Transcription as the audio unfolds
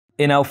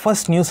In our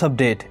first news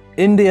update,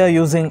 India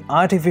using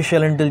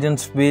artificial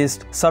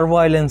intelligence-based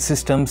surveillance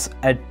systems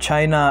at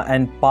China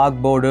and Pak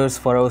borders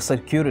for our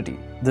security.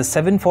 The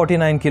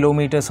 749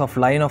 kilometers of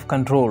line of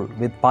control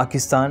with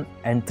Pakistan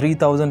and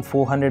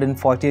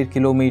 3,448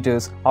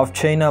 kilometers of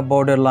China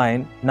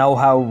borderline now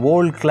have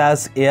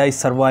world-class AI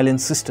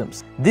surveillance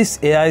systems. This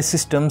AI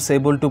systems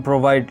able to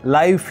provide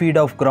live feed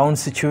of ground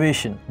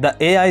situation. The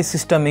AI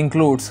system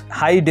includes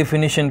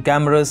high-definition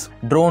cameras,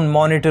 drone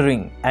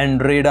monitoring,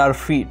 and radar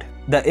feed.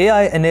 The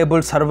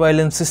AI-enabled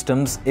surveillance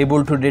systems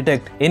able to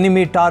detect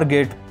enemy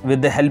target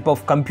with the help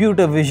of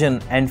computer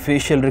vision and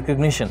facial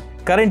recognition.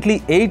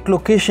 Currently, 8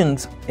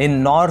 locations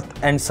in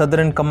North and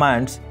Southern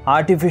Commands,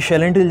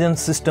 artificial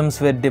intelligence systems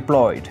were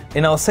deployed.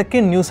 In our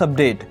second news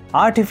update,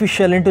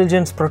 artificial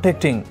intelligence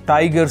protecting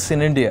tigers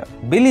in India.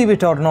 Believe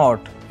it or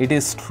not, it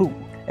is true.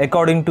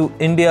 According to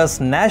India's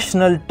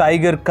National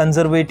Tiger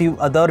Conservative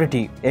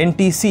Authority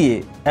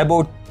 (NTCA),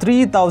 about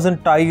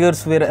 3,000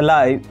 tigers were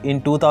alive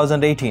in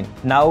 2018.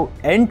 Now,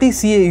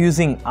 NTCA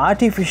using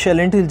artificial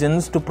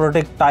intelligence to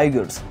protect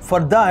tigers. For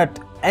that,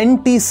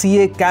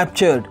 NTCA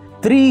captured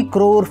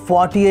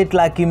 3,48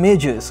 lakh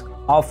images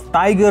of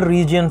tiger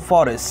region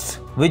forests,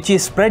 which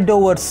is spread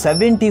over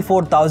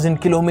 74,000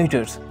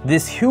 kilometers.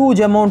 This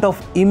huge amount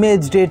of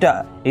image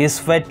data is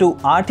fed to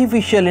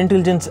artificial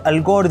intelligence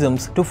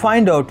algorithms to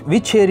find out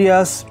which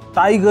areas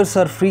tigers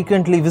are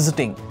frequently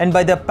visiting, and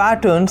by the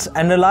patterns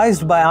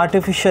analyzed by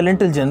artificial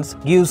intelligence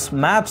gives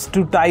maps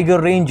to tiger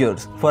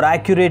rangers for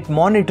accurate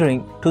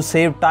monitoring to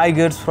save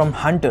tigers from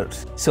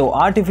hunters. So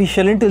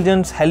artificial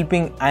intelligence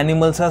helping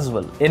animals as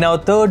well. In our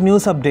third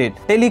news update,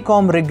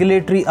 Telecom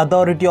Regulatory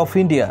Authority of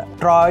India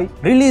 (TRAI)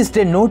 released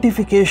a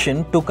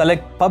notification to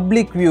collect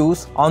public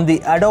views on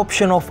the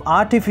adoption of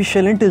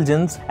artificial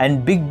intelligence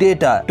and big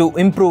data to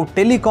improve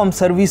telecom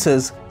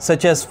services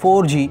such as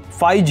 4G,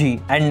 5G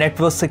and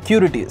network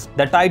securities.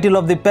 The title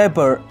of the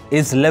paper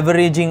is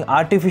Leveraging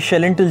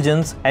Artificial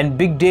Intelligence and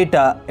Big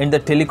Data in the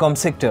Telecom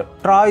Sector.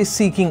 TRAI is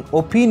seeking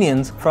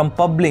opinions from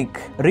public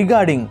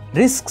regarding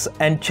risks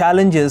and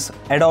challenges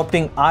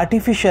adopting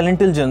artificial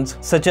intelligence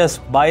such as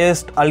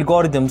biased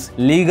algorithms,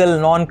 legal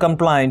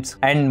non-compliance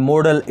and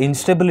model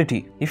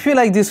instability. If you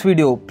like this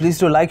video, please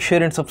do like,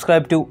 share and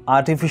subscribe to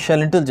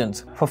Artificial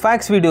Intelligence. For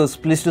facts videos,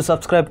 please do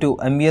subscribe to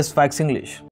MBS Facts English.